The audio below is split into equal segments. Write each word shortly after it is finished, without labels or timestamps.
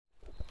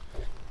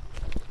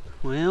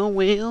Well,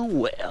 well,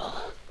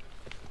 well.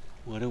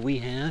 What do we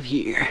have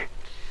here?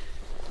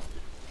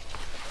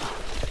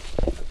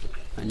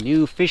 A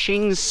new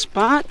fishing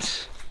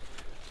spot.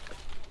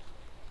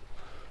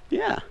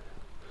 Yeah.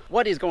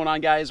 What is going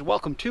on, guys?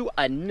 Welcome to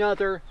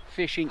another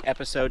fishing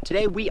episode.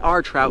 Today we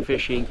are trout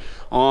fishing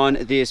on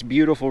this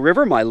beautiful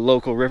river, my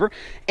local river,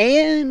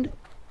 and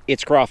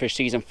it's crawfish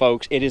season,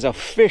 folks. It is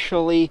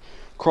officially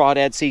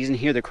crawdad season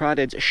here. The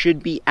crawdads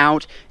should be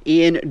out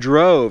in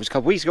droves. A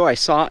couple weeks ago I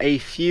saw a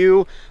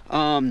few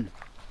down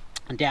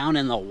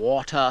in the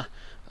water.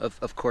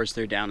 Of course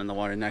they're down in the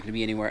water, not going to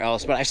be anywhere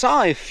else, but I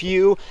saw a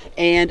few,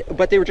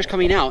 but they were just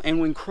coming out. And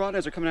when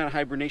crawdads are coming out of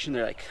hibernation,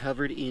 they're like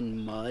covered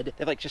in mud. They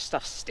have like just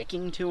stuff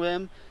sticking to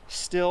them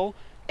still.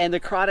 And the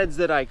crawdads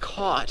that I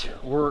caught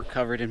were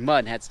covered in mud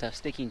and had stuff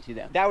sticking to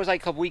them. That was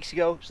like a couple weeks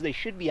ago, so they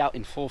should be out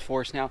in full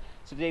force now.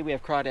 So today we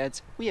have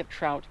crawdads, we have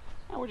trout,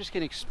 and we're just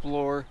going to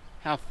explore,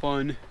 have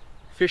fun,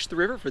 fish the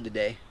river for the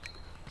day.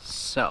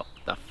 So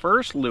the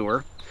first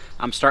lure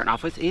I'm starting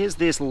off with is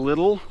this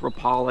little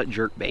Rapala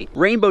jerkbait.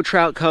 Rainbow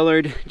trout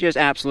colored, just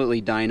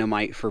absolutely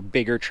dynamite for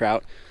bigger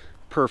trout.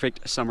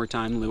 Perfect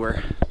summertime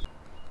lure.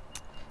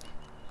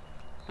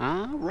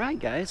 All right,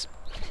 guys,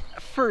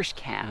 first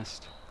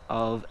cast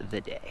of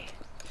the day.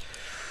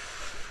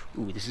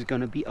 Ooh, this is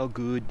gonna be a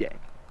good day.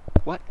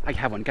 What? I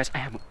have one, guys, I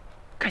have one.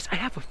 Guys, I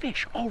have a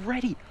fish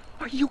already.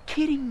 Are you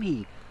kidding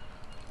me?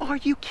 Are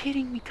you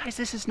kidding me? Guys,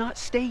 this is not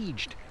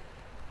staged.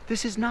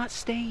 This is not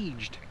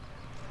staged.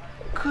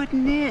 Good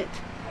knit.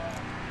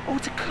 Oh,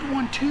 it's a good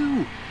one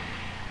too.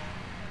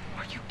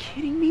 Are you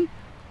kidding me?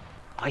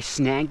 I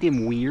snagged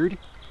him weird.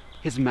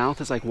 His mouth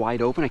is like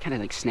wide open. I kind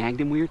of like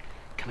snagged him weird.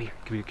 Come here,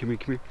 come here, come here,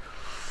 come here.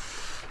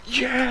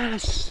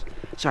 Yes!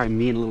 Sorry, I'm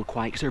being a little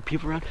quiet because there are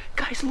people around.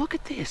 Guys, look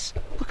at this.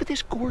 Look at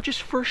this gorgeous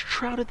first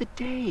trout of the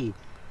day.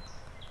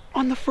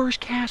 On the first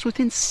cast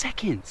within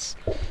seconds.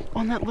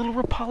 On that little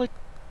Rapala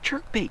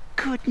jerkbait.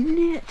 Good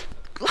knit.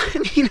 I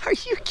mean, are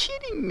you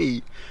kidding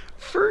me?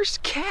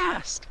 First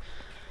cast.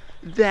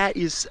 That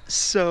is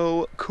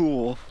so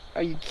cool.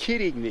 Are you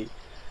kidding me?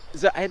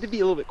 So I had to be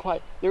a little bit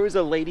quiet. There was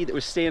a lady that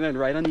was standing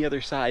right on the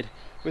other side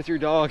with her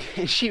dog,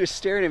 and she was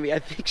staring at me. I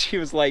think she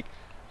was like,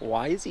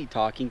 why is he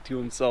talking to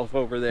himself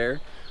over there?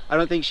 I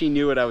don't think she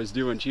knew what I was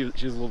doing. She was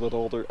a little bit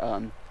older.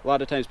 A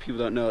lot of times people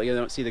don't know, they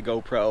don't see the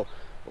GoPro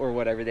or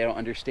whatever, they don't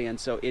understand.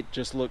 So it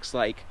just looks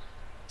like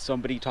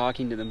somebody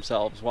talking to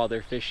themselves while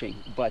they're fishing.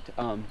 But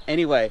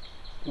anyway,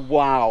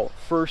 wow,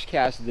 first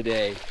cast of the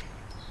day.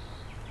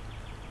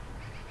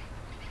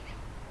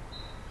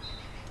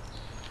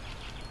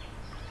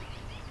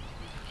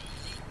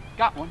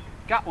 Got one,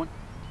 got one.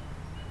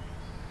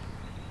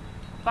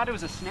 Thought it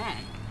was a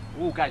snag.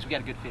 Oh, guys, we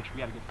got a good fish,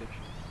 we got a good fish.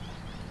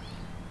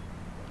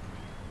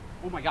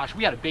 Oh my gosh,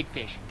 we had a big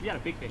fish. We had a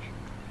big fish.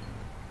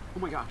 Oh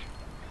my gosh.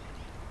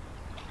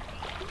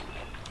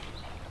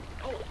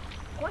 Oh,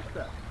 what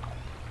the?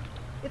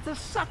 It's a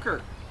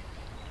sucker.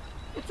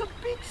 It's a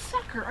big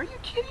sucker. Are you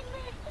kidding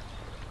me?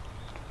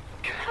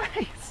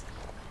 Guys,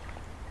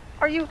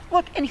 are you,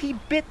 look, and he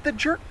bit the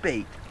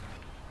jerkbait.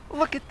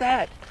 Look at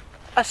that.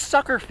 A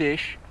sucker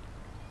fish.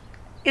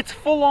 It's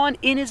full on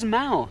in his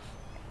mouth.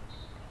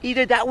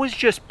 Either that was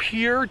just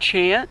pure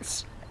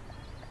chance,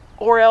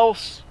 or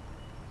else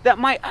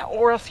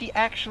he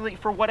actually,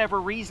 for whatever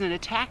reason,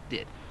 attacked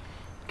it.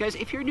 Guys,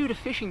 if you're new to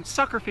fishing,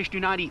 sucker fish do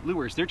not eat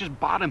lures. They're just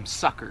bottom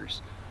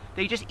suckers.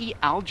 They just eat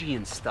algae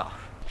and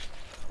stuff.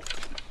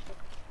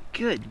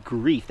 Good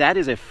grief, that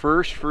is a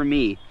first for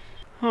me.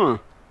 Huh.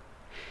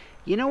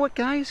 You know what,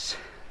 guys?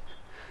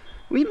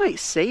 We might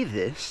save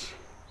this.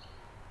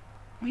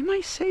 We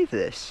might save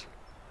this.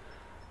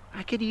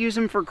 I could use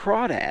them for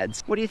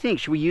crawdads. What do you think?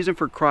 Should we use them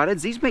for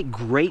crawdads? These make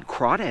great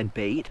crawdad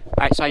bait. All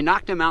right, so I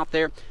knocked them out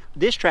there.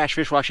 This trash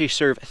fish will actually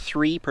serve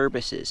three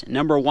purposes.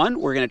 Number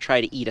one, we're gonna try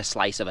to eat a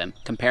slice of him,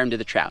 compare him to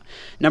the trout.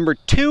 Number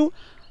two,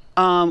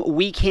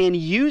 we can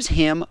use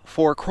him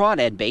for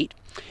crawdad bait.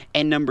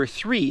 And number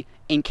three,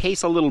 in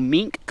case a little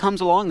mink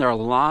comes along, there are a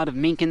lot of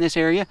mink in this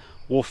area,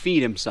 we'll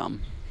feed him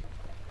some.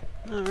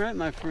 All right,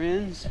 my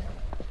friends,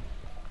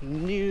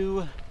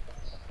 new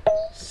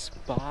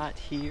spot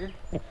here.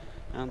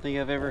 I don't think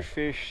I've ever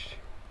fished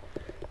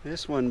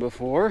this one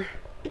before.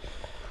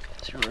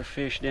 Throw our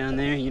fish down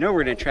there. You know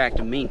we're gonna attract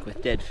a mink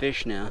with dead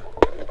fish now.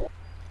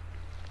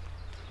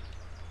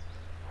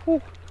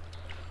 Whew.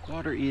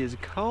 Water is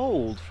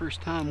cold.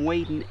 First time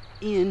wading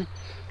in,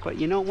 but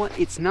you know what?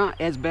 It's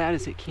not as bad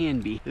as it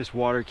can be. This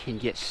water can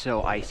get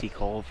so icy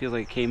cold. Feels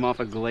like it came off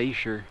a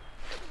glacier.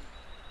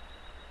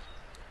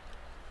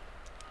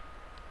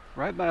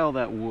 Right by all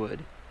that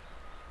wood.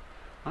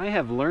 I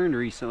have learned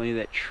recently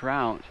that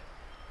trout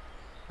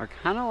are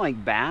kind of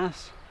like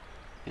bass,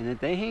 and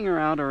that they hang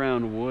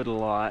around wood a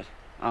lot.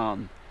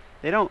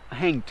 They don't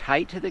hang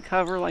tight to the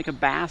cover like a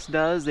bass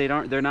does.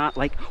 They're not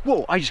like,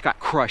 whoa, I just got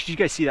crushed. Did you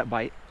guys see that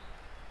bite?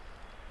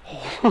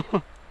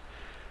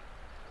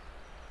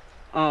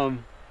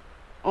 Oh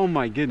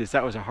my goodness,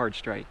 that was a hard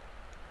strike.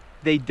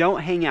 They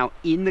don't hang out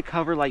in the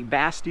cover like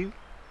bass do,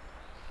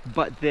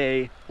 but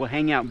they will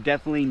hang out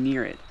definitely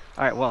near it.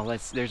 All right, well,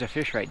 there's a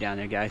fish right down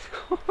there, guys.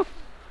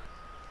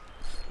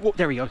 Whoa,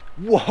 there we go.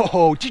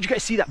 Whoa, did you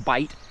guys see that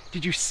bite?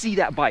 Did you see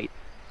that bite?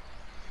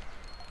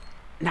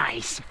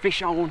 Nice,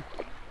 fish on.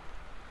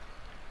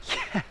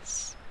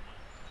 Yes.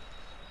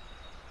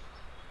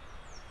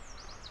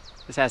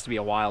 This has to be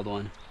a wild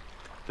one.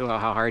 Look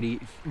how hard he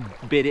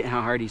bit it,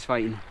 how hard he's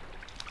fighting.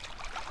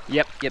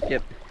 Yep.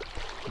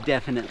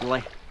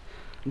 Definitely.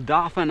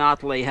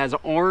 Definitely has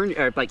orange,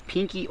 or like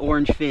pinky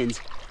orange fins.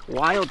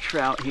 Wild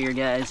trout here,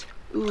 guys.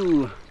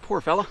 Ooh,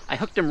 poor fella. I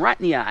hooked him right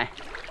in the eye.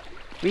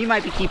 We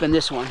might be keeping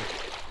this one.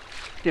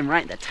 Hooked him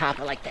right in the top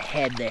of like the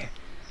head there.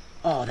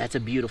 Oh, that's a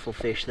beautiful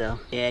fish though.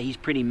 Yeah, he's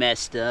pretty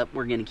messed up.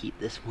 We're gonna keep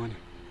this one.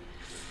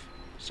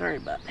 Sorry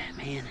about that,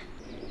 man.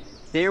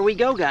 There we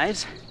go,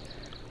 guys.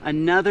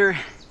 Another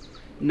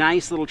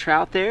nice little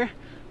trout there.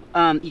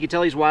 You can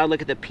tell he's wild.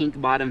 Look at the pink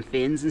bottom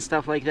fins and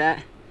stuff like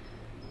that.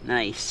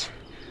 Nice.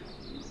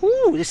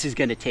 Ooh, this is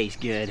gonna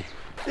taste good.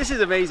 This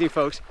is amazing,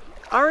 folks.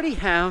 I already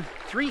have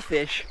 3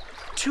 fish.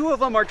 2 of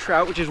them are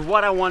trout, which is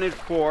what I wanted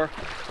for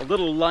a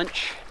little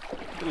lunch,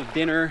 little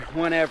dinner,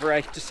 whenever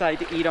I decide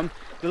to eat them.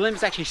 The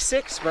limit's actually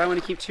 6, but I want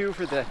to keep 2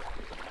 for the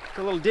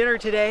little dinner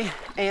today.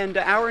 And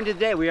an hour into the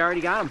day, we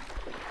already got them.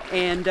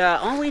 And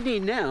all we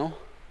need now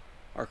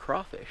are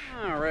crawfish.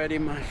 Alrighty,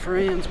 my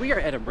friends, we are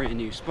at a brand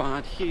new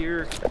spot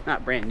here.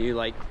 Not brand new,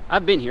 like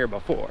I've been here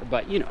before,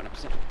 but you know what I'm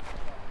saying.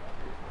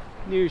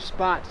 New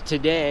spot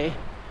today.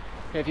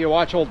 If you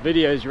watch old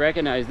videos, you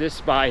recognize this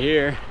spot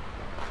here.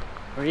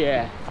 Oh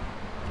yeah.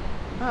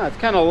 Oh, it's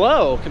kind of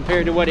low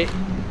compared to what it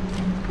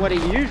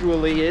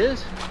usually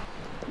is.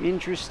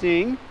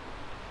 Interesting.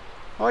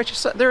 Oh, I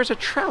just saw there's a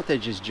trout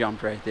that just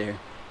jumped right there.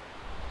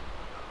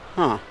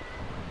 Huh.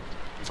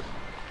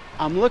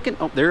 I'm looking.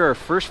 Oh, there are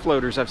first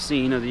floaters I've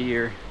seen of the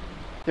year.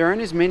 There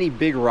aren't as many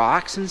big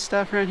rocks and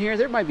stuff around here.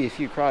 There might be a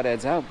few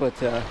crawdads out,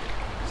 but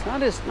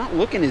it's not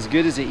looking as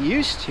good as it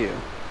used to.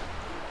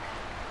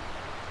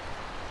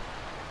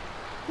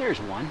 There's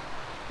one,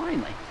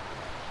 finally.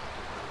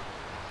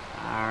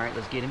 All right,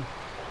 let's get him.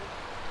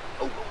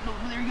 Oh,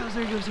 no, there he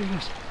goes. You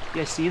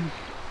guys see him?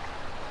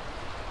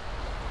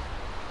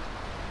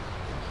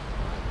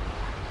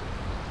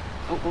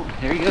 Oh,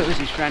 there he goes.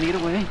 He's trying to get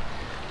away.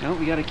 No,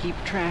 we got to keep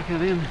track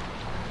of him.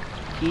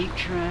 Keep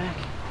track.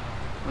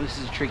 Oh, this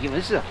is a tricky one.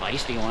 This is a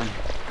feisty one.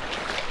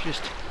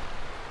 Just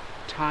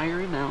tire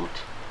him out.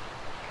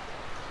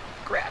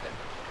 Grab him.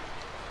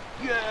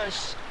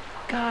 Yes!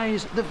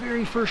 Guys, the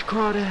very first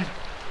crawdad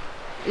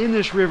in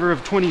this river of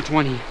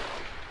 2020.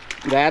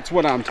 That's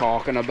what I'm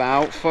talking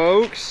about,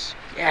 folks.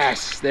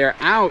 Yes, they're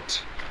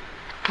out.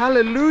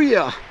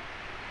 Hallelujah.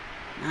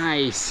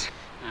 Nice.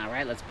 All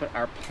right, let's put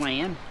our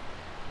plan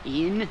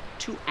into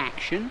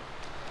action.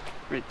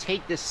 We're gonna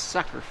take this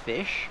sucker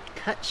fish,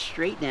 cut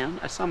straight down.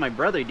 I saw my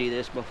brother do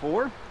this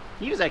before.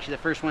 He was actually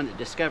the first one that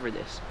discovered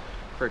this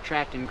for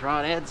attracting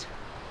crawdads.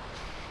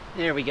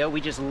 There we go.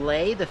 We just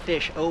lay the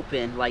fish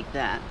open like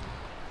that.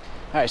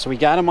 All right, so we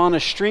got him on a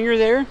stringer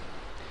there,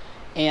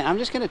 and I'm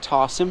just gonna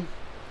toss him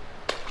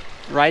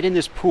right in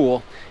this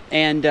pool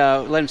and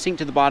let him sink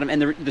to the bottom.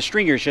 And the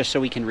stringer is just so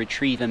we can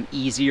retrieve him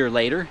easier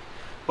later,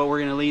 but we're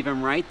gonna leave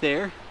him right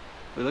there.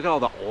 Look at all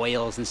the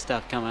oils and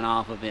stuff coming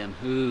off of him.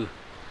 Ooh,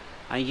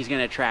 I think he's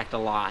gonna attract a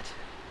lot.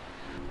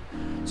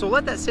 So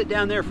let that sit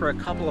down there for a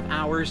couple of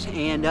hours,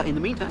 and in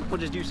the meantime, we'll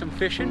just do some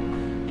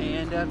fishing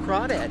and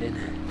crawdadding.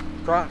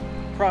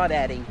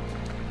 Crawdadding.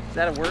 Is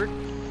that a word?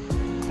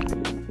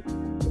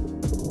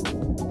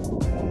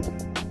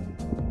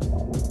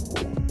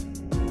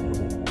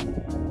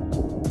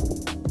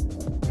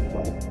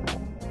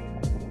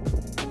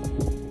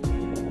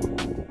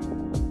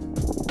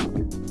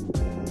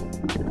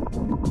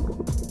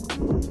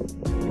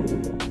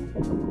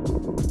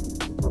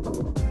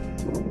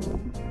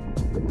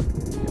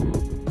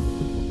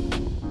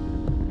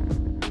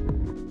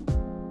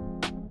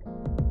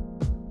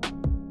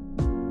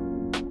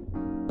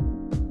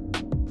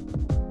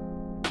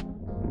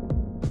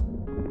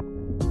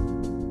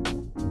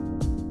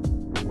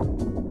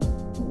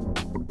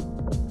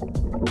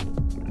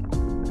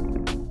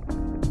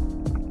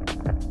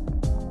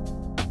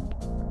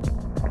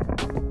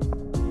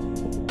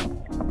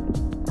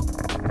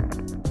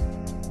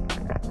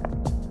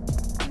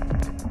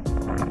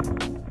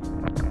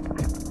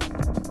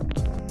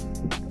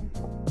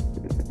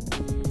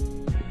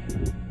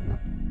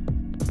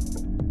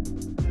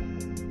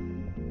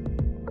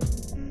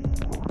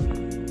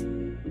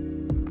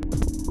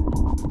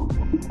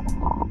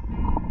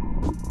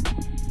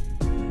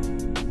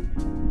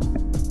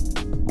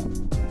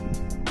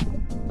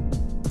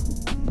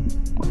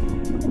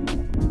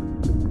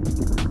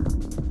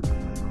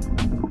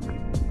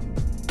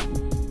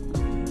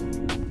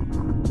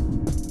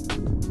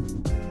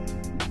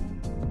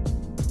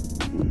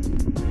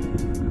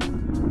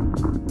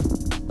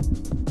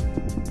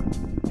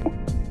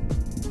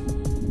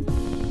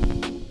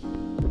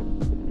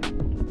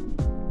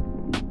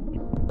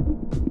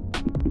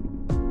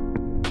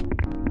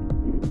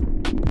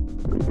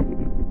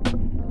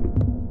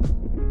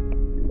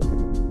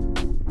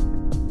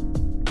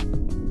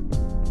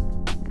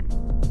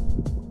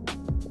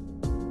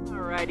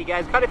 Alrighty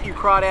guys, got a few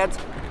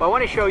crawdads, but I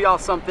want to show y'all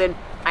something.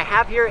 I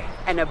have here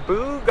an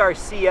Abu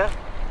Garcia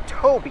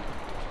Toby.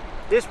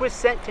 This was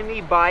sent to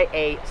me by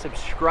a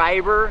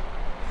subscriber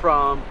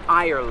from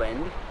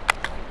Ireland.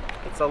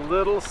 It's a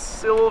little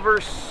silver,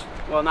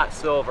 well not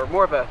silver,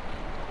 more of a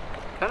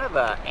kind of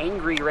a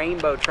angry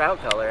rainbow trout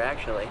color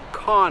actually.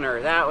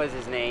 Connor, that was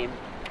his name.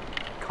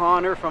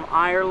 Connor from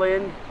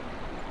Ireland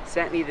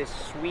sent me this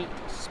sweet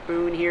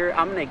spoon here.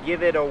 I'm gonna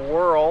give it a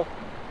whirl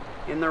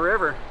in the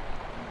river.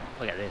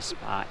 Look at this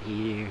spot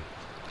here.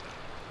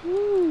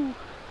 Woo.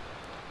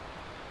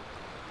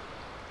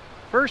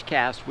 First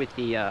cast with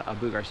the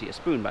Abu Garcia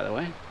spoon, by the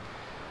way.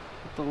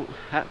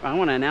 I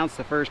want to announce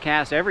the first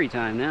cast every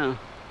time now.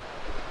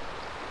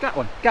 Got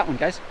one,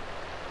 guys.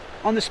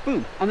 On the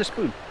spoon, on the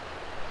spoon.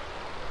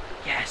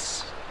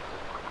 Yes,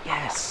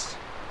 yes.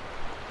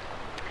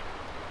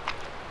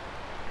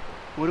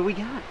 What do we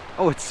got?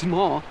 Oh, it's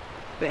small,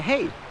 but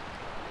hey,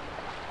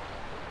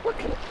 look,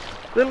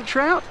 little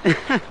trout,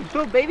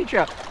 little baby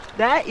trout.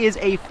 That is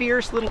a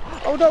fierce little,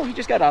 oh no, he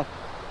just got off.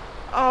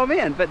 Oh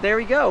man, but there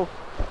we go.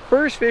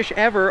 First fish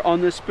ever on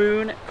the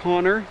spoon.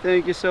 Connor,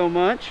 thank you so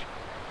much.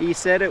 He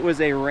said it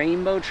was a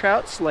rainbow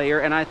trout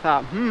slayer, and I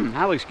thought,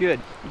 that looks good.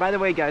 By the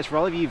way, guys, for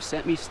all of you who've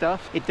sent me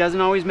stuff, it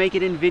doesn't always make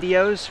it in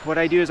videos. What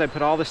I do is I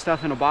put all the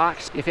stuff in a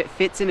box. If it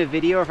fits in a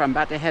video, or if I'm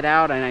about to head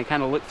out and I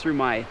kind of look through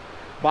my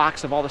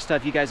box of all the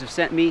stuff you guys have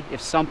sent me,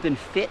 if something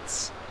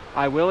fits,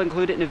 I will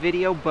include it in a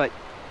video, but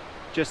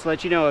just to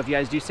let you know, if you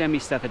guys do send me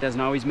stuff, it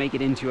doesn't always make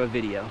it into a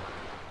video.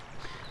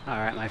 All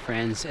right, my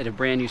friends, at a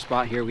brand new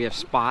spot here, we have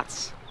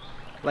spots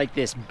like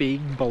this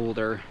big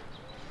boulder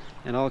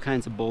and all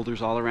kinds of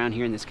boulders all around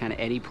here in this kind of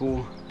eddy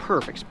pool.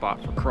 Perfect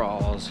spot for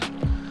crawls.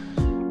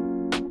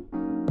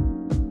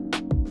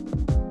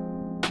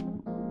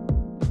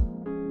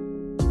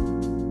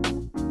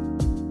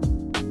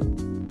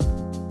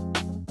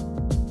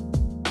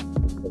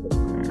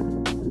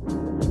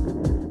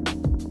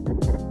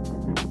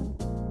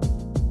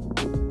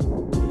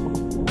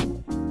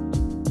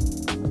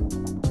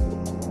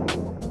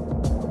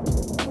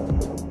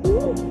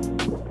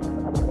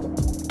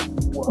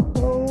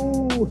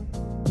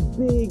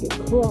 Big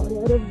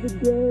crawdad of the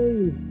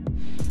day.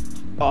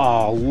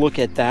 Oh, look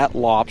at that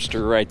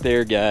lobster right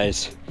there,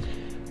 guys.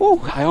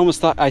 Oh, I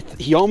almost thought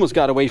he almost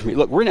got away from me.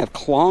 Look, we're gonna have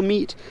claw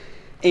meat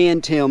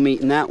and tail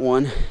meat in that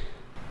one.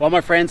 Well,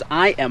 my friends,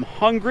 I am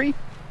hungry.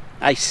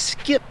 I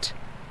skipped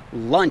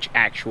lunch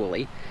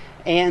actually,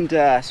 and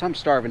so I'm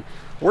starving.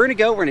 We're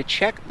gonna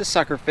check the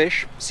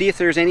suckerfish, see if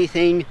there's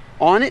anything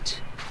on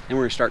it, and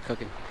we're gonna start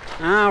cooking.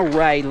 All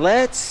right,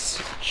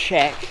 let's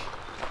check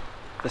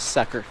the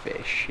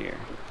suckerfish here.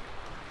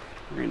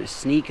 We're gonna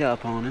sneak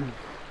up on him.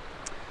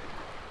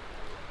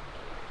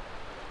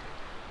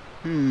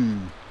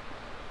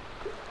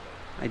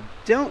 I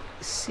don't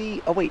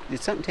see, oh wait, did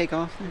something take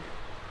off there?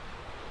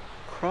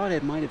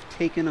 Crawdad might have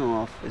taken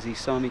off as he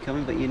saw me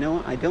coming, but you know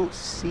what? I don't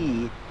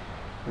see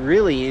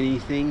really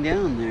anything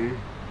down there.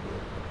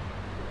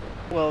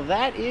 Well,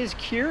 that is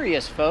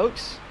curious,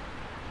 folks.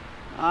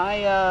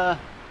 I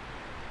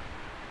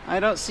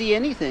don't see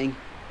anything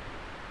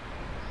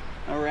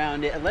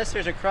around it, unless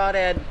there's a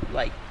crawdad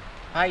like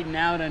hiding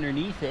out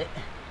underneath it.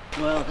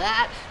 Well,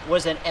 that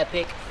was an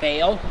epic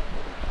fail.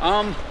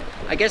 I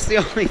guess the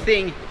only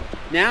thing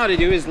now to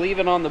do is leave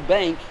it on the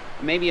bank.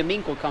 Maybe a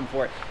mink will come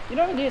for it. You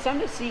know what I'm gonna do is I'm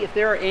gonna see if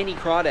there are any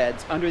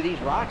crawdads under these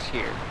rocks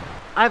here.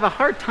 I have a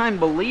hard time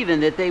believing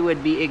that they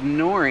would be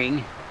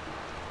ignoring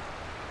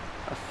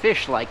a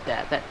fish like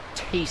that, that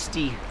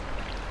tasty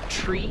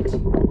treat.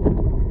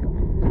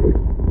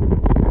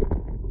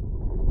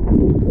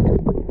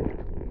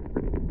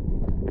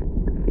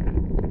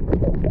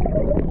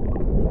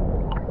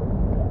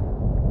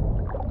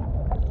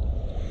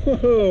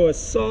 Oh, a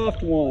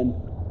soft one.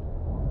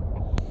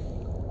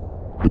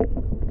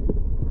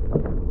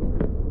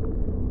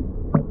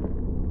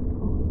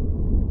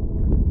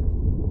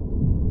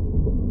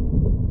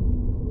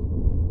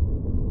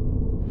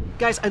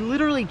 Guys, I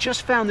literally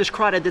just found this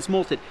crawdad that's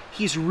molted.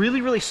 He's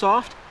really, really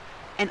soft,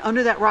 and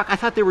under that rock, I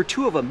thought there were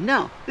two of them.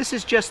 No, this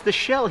is just the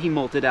shell he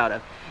molted out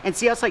of. And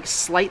see how it's like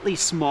slightly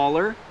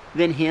smaller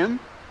than him?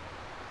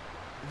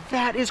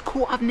 That is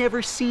cool. I've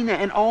never seen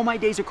that in all my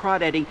days of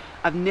crawdadding.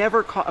 I've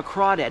never caught a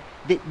crawdad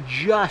that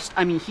just,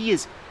 I mean, he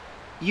is,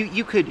 I'm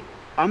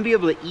gonna be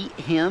able to eat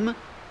him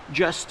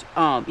just,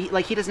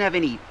 like he doesn't have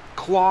any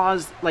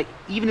claws, like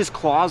even his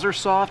claws are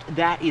soft.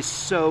 That is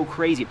so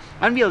crazy.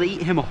 I'm gonna be able to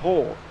eat him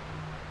whole.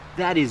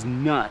 That is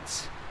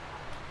nuts.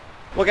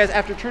 Well guys,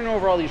 after turning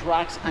over all these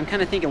rocks, I'm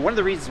kind of thinking one of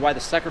the reasons why the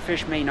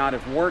suckerfish may not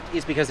have worked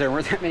is because there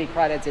weren't that many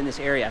crawdads in this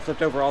area. I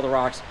flipped over all the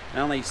rocks and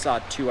I only saw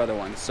two other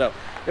ones. So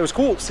it was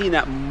cool seeing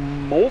that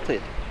molted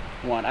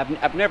one.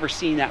 I've never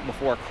seen that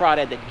before, a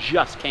crawdad that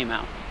just came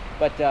out.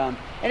 But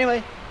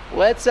anyway,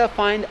 let's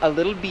find a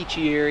little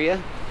beachy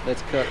area.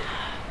 Let's cook.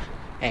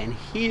 And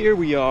here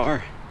we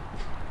are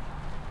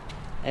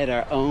at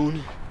our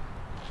own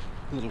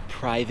little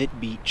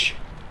private beach.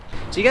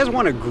 So you guys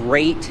want a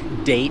great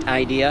date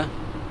idea?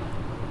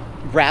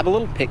 Grab a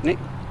little picnic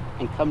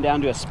and come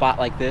down to a spot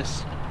like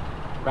this,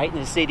 right in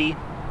the city,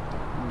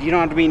 You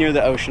don't have to be near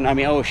the ocean. I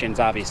mean, ocean's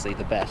obviously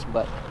the best,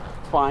 but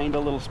find a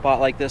little spot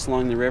like this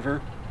along the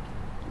river,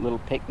 little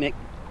picnic.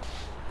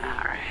 All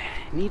right,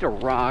 need a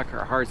rock or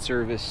a hard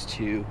surface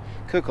to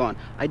cook on.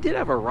 I did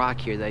have a rock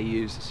here that I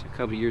used a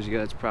couple years ago.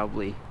 That's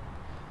probably,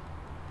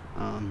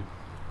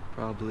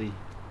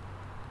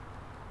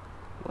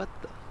 what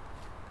the?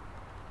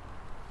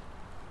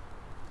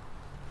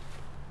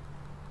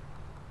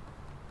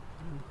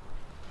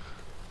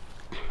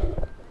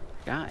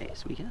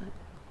 Guys, we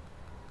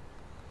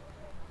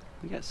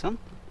got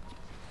something.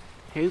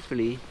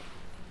 Hopefully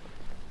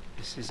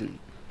this isn't.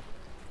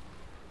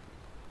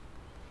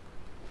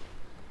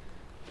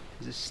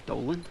 Is this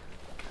stolen?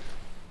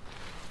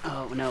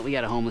 Oh no, we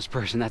got a homeless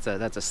person. That's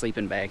a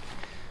sleeping bag.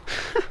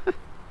 What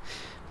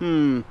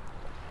do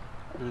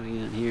we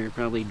got here?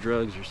 Probably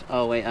drugs or.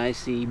 Oh wait, I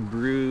see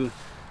brew.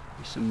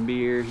 There's some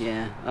beer.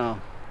 Yeah.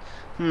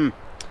 Oh.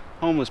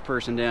 Homeless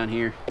person down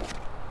here.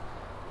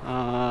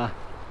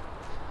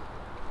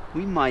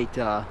 We might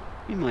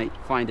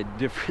find a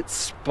different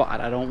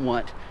spot. I don't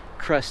want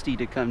Krusty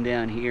to come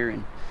down here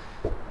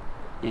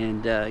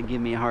and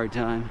give me a hard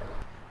time.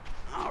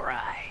 All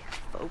right,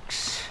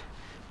 folks,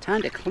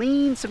 time to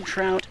clean some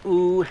trout.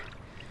 Ooh,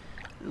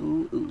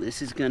 ooh, ooh,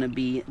 this is gonna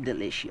be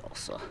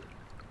delicious.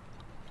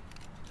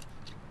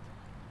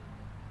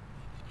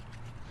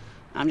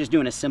 I'm just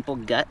doing a simple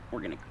gut.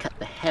 We're gonna cut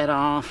the head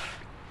off.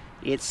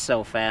 It's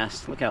so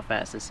fast. Look how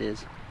fast this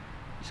is.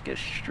 Just go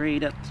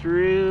straight up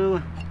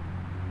through.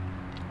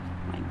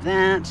 Like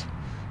that.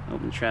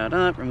 Open the trout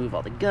up, remove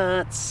all the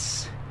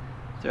guts.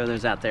 Throw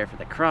those out there for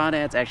the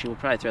crawdads. Actually, we'll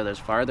probably throw those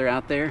farther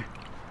out there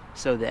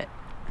so that,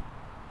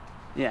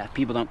 yeah,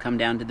 people don't come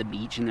down to the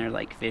beach and they're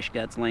like fish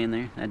guts laying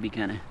there. That'd be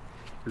kind of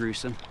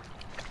gruesome.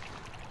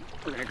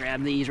 We're gonna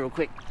grab these real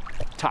quick,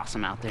 toss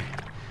them out there.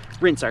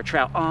 Rinse our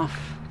trout off.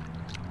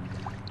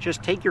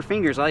 Just take your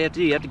fingers. All you have to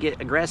do, you have to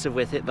get aggressive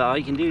with it, but all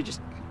you can do,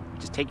 just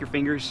take your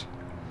fingers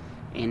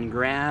and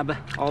grab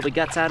all the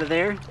guts out of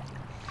there.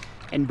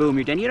 And boom,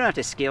 you're done. You don't have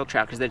to scale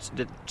trout because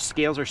the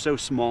scales are so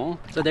small.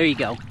 So there you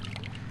go.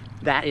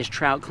 That is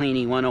trout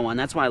cleaning 101.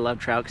 That's why I love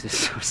trout, because it's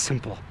so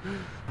simple.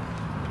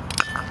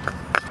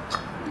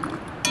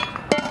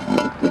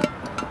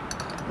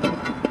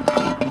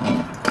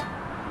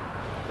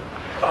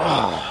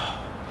 Oh.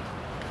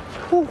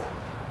 Whew.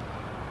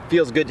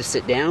 Feels good to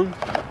sit down.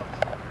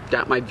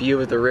 Got my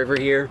view of the river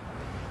here.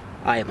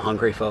 I am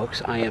hungry,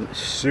 folks. I am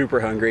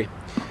super hungry.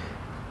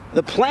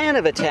 The plan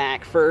of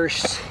attack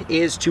first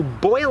is to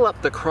boil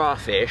up the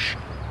crawfish,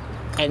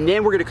 and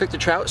then we're gonna cook the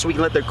trout so we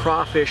can let the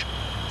crawfish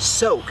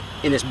soak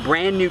in this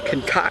brand new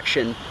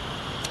concoction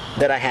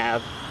that I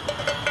have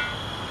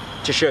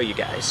to show you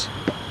guys.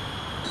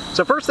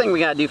 So first thing we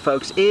gotta do,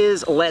 folks,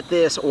 is let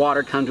this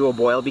water come to a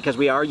boil because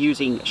we are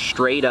using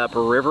straight up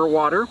river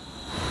water.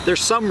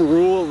 There's some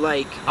rule,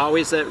 like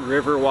always let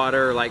river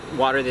water, like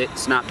water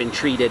that's not been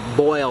treated,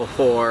 boil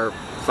for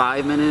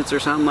 5 minutes or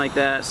something like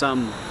that.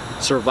 Some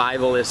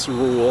survivalist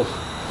rule.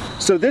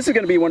 So this is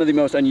going to be one of the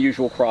most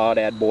unusual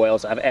crawdad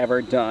boils I've ever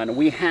done.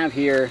 We have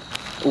here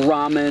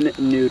ramen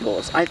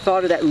noodles. I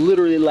thought of that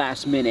literally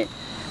last minute.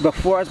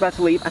 Before I was about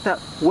to leave, I thought,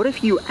 what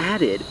if you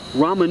added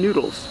ramen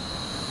noodles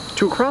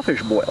to a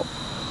crawfish boil?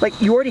 Like,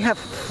 you already have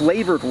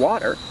flavored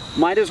water.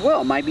 Might as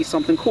well. Might be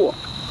something cool.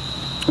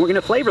 We're going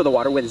to flavor the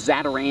water with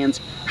Zatarain's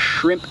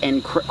shrimp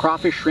and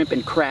crawfish, shrimp,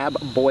 and crab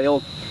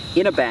boiled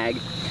in a bag.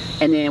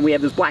 And then we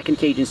have this blackened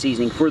Cajun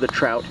seasoning for the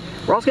trout.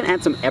 We're also going to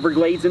add some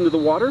Everglades into the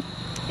water,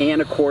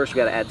 and of course we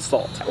got to add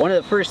salt. One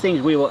of the first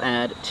things we will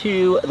add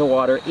to the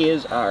water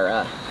is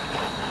our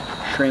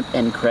shrimp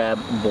and crab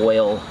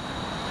boil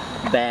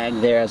bag.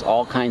 There has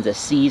all kinds of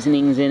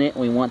seasonings in it.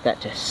 We want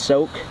that to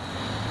soak,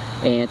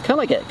 and kind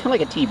of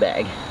like a tea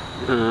bag.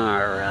 All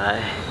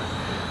right.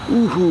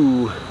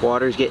 Ooh,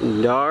 water's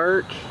getting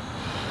dark,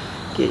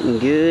 getting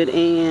good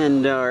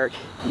and dark.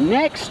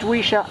 Next,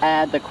 we shall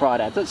add the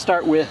crawdads. Let's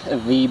start with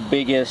the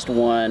biggest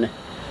one.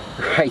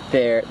 Right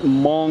there,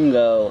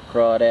 Mongo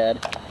crawdad.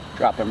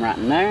 Drop him right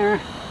in there.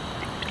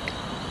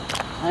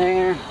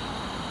 There.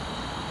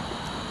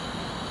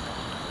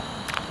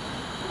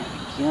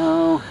 There we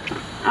go.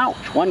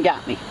 Ouch, one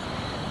got me.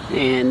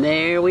 And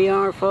there we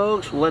are,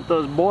 folks. We'll let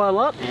those boil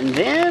up, and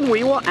then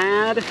we will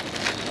add,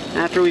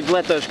 after we've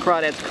let those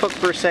crawdads cook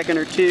for a second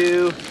or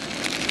two,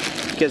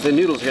 because the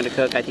noodles are going to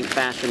cook, I think,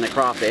 faster than the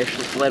crawfish.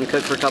 Let's let them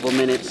cook for a couple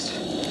minutes,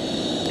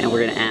 and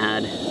we're going to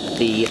add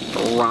the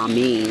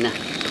ramen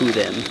to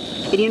them.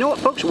 And you know what,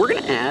 folks? We're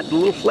going to add the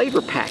little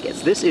flavor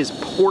packets. This is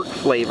pork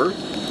flavor.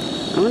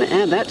 I'm going to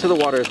add that to the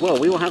water as well.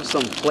 We will have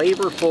some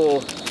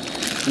flavorful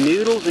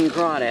noodles and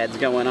crawdads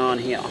going on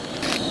here.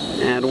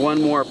 Add one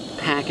more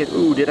packet.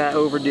 Ooh, did I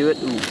overdo it?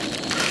 Ooh,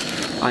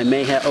 I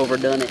may have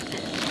overdone it.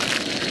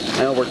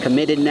 Well, we're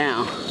committed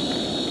now.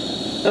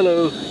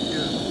 Hello.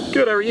 Yeah.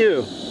 Good, how are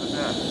you?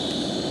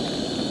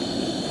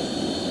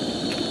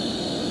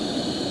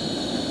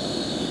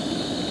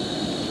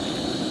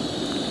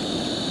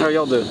 How are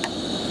y'all doing?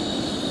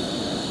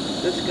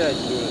 This guy's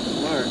doing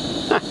smart.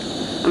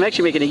 I'm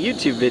actually making a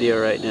YouTube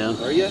video right now.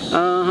 Are you?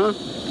 Uh-huh.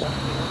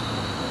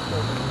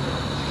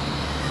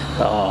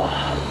 Oh,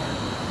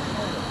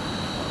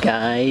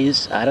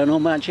 guys, I don't know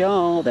about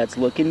y'all. That's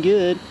looking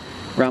good.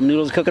 Ramen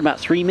noodles cook about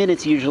 3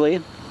 minutes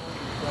usually.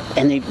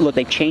 And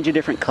they've changed a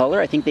different color.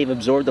 I think they've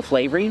absorbed the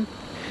flavoring.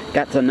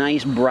 Got the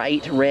nice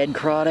bright red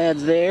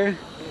crawdads there.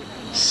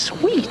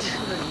 Sweet.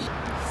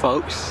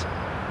 Folks,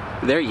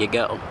 there you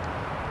go.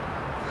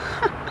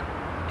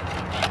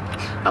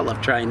 I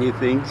love trying new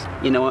things.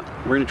 You know what?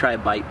 We're gonna try a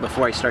bite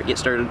before I get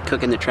started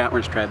cooking the trout.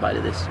 We're gonna try a bite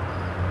of this.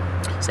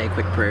 Say a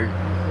quick prayer.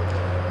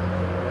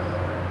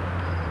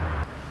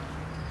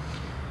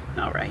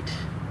 All right.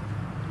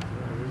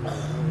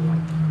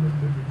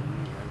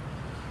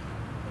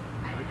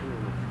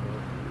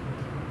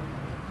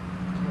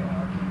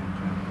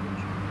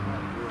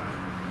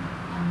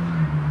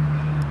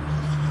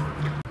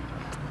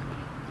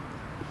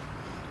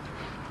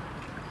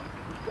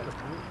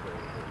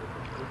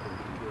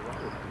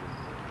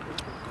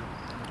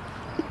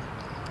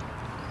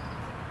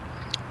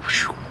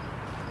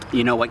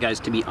 You know what, guys,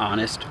 to be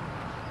honest,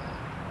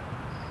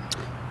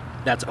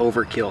 that's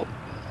overkill.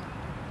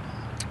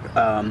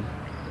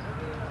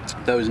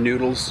 Those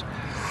noodles,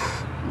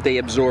 they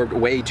absorbed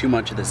way too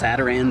much of the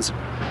Zatarain's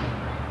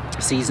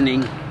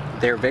seasoning.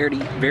 They're very,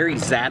 very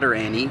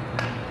Zataran-y,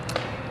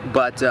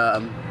 but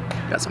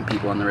got some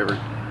people on the river.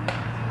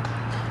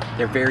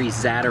 They're very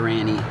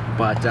Zataran-y,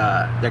 but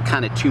they're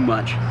kind of too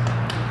much.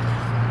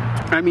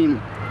 I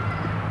mean,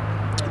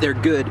 they're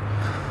good,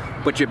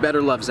 but you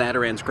better love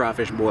Zatarain's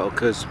crawfish boil,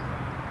 because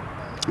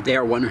they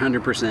are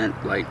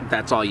 100% like,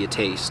 that's all you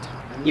taste.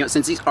 You know,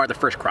 since these are the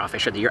first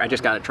crawfish of the year, I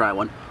just gotta try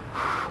one.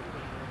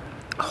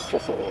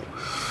 Oh,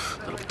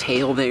 little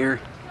tail there.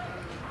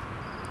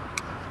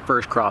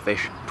 First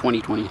crawfish,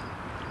 2020.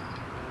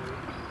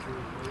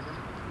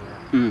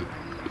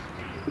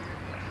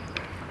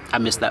 I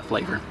miss that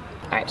flavor.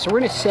 All right, so we're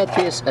gonna set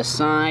this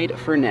aside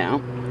for now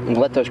and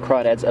let those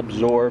crawdads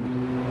absorb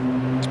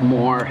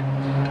more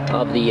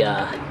of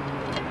the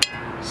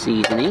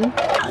seasoning.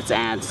 Let's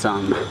add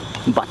some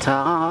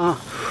butter.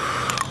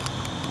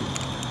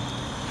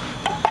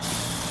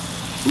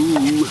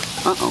 Ooh,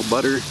 uh-oh,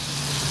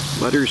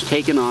 butter's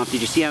taken off.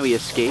 Did you see how he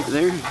escaped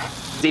there?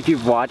 If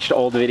you've watched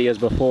old videos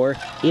before,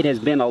 it has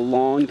been a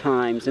long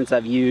time since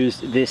I've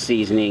used this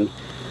seasoning,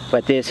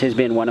 but this has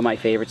been one of my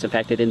favorites. In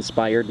fact, it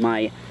inspired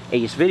my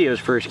Ace Videos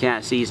first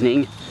cast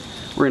seasoning.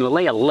 We're gonna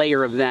lay a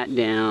layer of that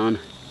down.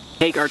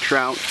 Take our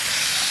trout.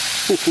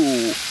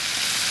 Ooh.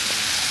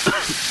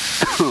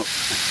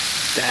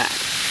 That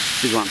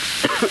is one.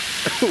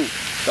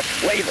 The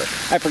flavor.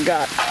 I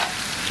forgot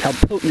how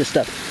potent this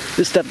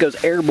stuff goes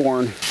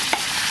airborne.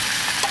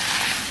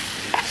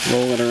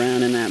 Roll it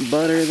around in that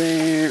butter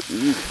there.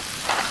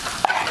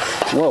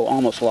 Whoa,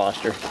 almost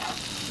lost her.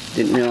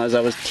 Didn't realize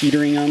I was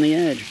teetering on the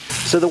edge.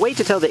 So the way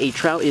to tell that a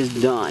trout is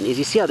done is,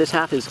 you see how this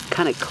half is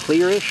kind of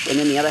clearish and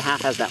then the other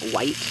half has that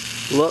white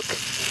look?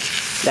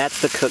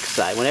 That's the cooked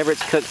side. Whenever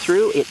it's cooked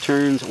through, it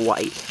turns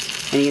white.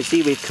 And you can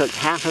see we've cooked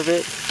half of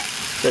it.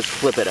 Let's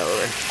flip it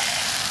over.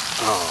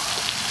 Oh,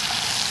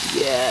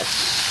 yes.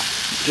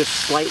 Just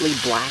slightly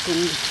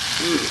blackened.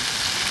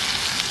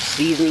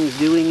 Seasoning's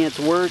doing its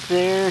work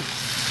there.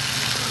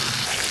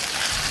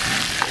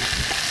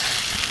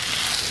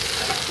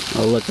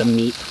 Oh, look, the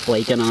meat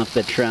flaking off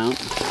the trout.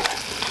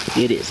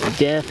 It is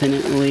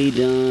definitely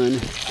done.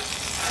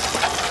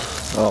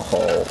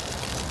 Oh,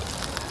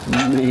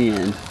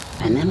 man.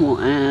 And then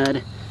we'll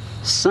add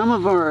some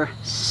of our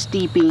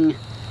steeping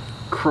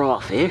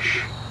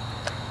crawfish.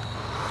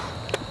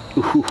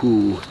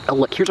 Ooh. Oh,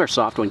 look, here's our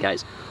soft one,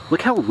 guys.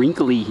 Look how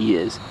wrinkly he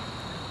is.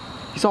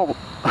 He's all,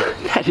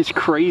 that is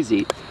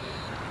crazy.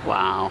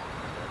 Wow.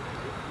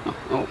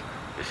 Oh.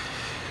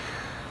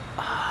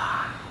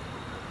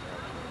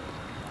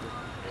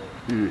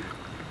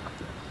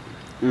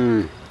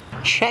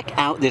 Check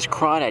out this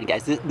crawdad,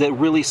 guys. The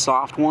really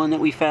soft one that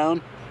we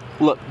found.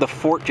 Look, the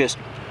fork just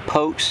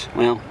pokes.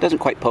 Well, it doesn't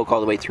quite poke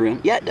all the way through.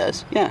 Yeah, it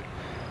does. Yeah.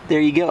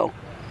 There you go.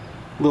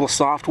 Little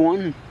soft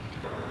one.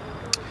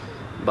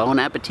 Bon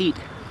appetit.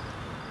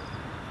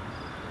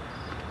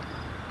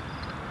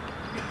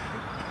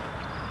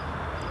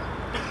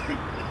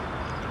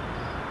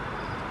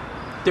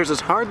 There's this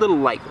hard little,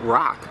 like,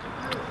 rock,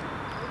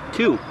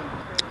 too.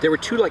 There were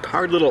two, like,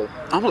 hard little,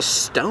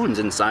 almost stones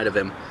inside of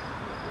him.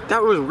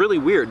 That was really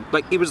weird.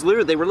 Like, they were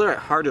literally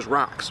hard as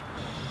rocks.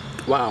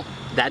 Wow.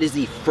 That is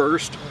the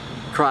first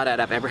crawdad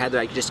I've ever had that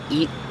I could just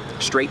eat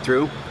straight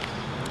through,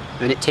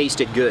 and it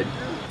tasted good.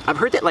 I've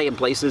heard that, like, in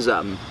places,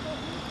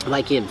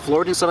 like in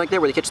Florida and stuff like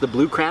that, where they catch the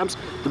blue crabs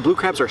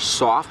are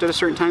soft at a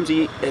certain time of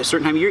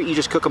year. You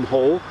just cook them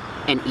whole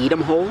and eat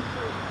them whole.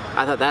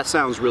 I thought that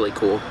sounds really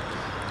cool.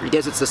 I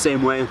guess it's the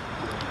same way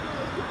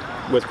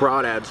with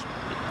crawdads.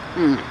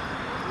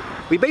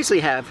 We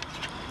basically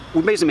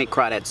make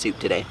crawdad soup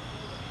today.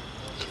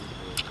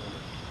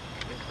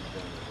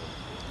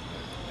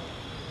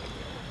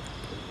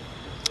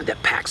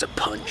 That packs a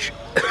punch.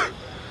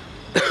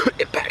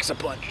 It packs a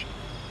punch.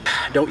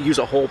 Don't use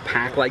a whole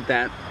pack like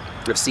that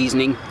of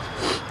seasoning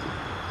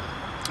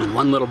and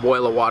one little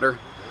boil of water.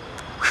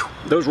 Whew.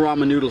 Those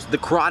ramen noodles, the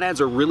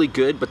crawdads are really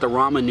good, but the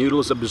ramen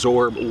noodles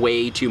absorb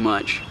way too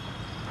much.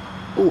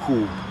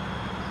 Ooh,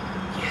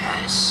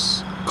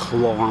 yes,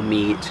 claw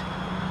meat.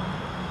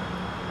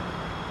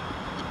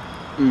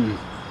 And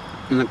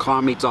the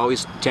claw meat's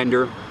always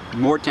tender,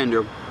 more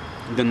tender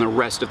than the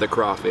rest of the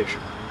crawfish.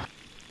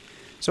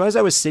 So as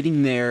I was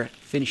sitting there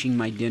finishing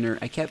my dinner,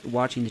 I kept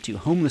watching the two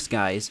homeless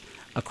guys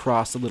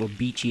across a little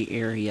beachy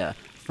area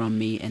from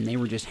me, and they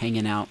were just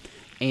hanging out.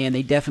 And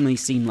they definitely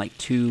seemed like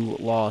two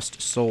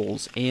lost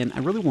souls, and I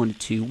really wanted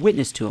to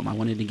witness to them. I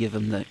wanted to give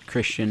them the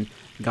Christian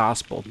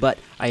gospel, but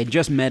I had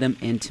just met him,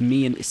 and to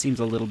me it seems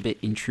a little bit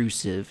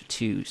intrusive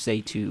to say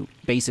to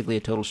basically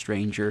a total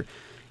stranger,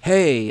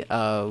 hey,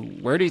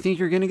 where do you think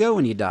you're going to go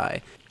when you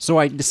die? So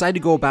I decided to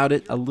go about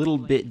it a little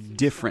bit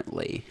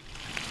differently.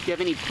 Do you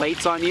have any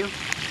plates on you?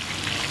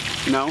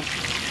 No?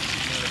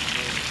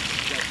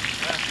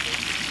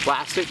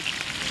 Plastic?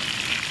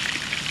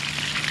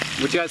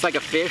 Would you guys like a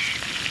fish?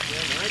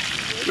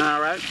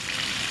 All right.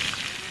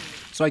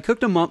 So I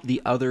cooked them up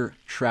the other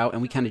trout,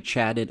 and we kind of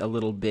chatted a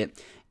little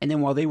bit. And then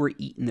while they were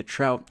eating the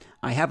trout,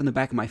 I have in the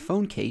back of my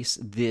phone case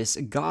this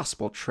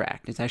gospel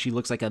tract. It actually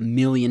looks like $1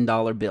 million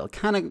bill,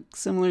 kind of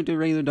similar to a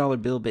regular dollar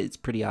bill, but it's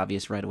pretty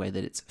obvious right away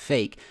that it's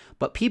fake.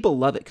 But people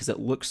love it because it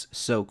looks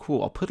so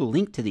cool. I'll put a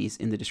link to these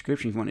in the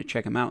description if you want to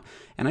check them out.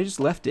 And I just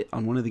left it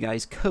on one of the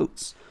guy's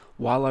coats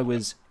while I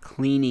was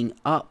cleaning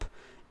up,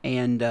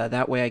 and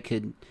that way I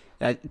could.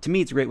 To me,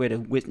 it's a great way to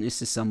witness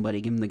to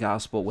somebody, give them the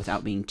gospel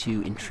without being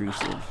too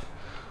intrusive.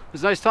 It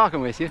was nice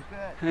talking with you.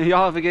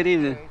 Y'all have a good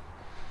evening.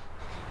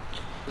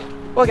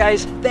 Well,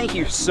 guys, thank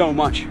you so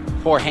much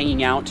for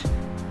hanging out.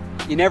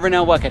 You never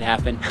know what could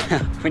happen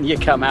when you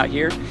come out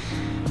here.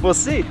 We'll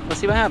see. We'll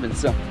see what happens.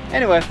 So,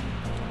 anyway,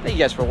 thank you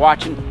guys for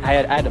watching. I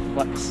had a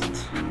fun.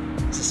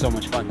 This is so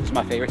much fun. This is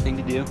my favorite thing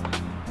to do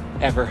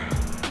ever.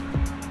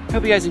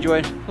 Hope you guys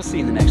enjoyed. We'll see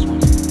you in the next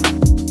one.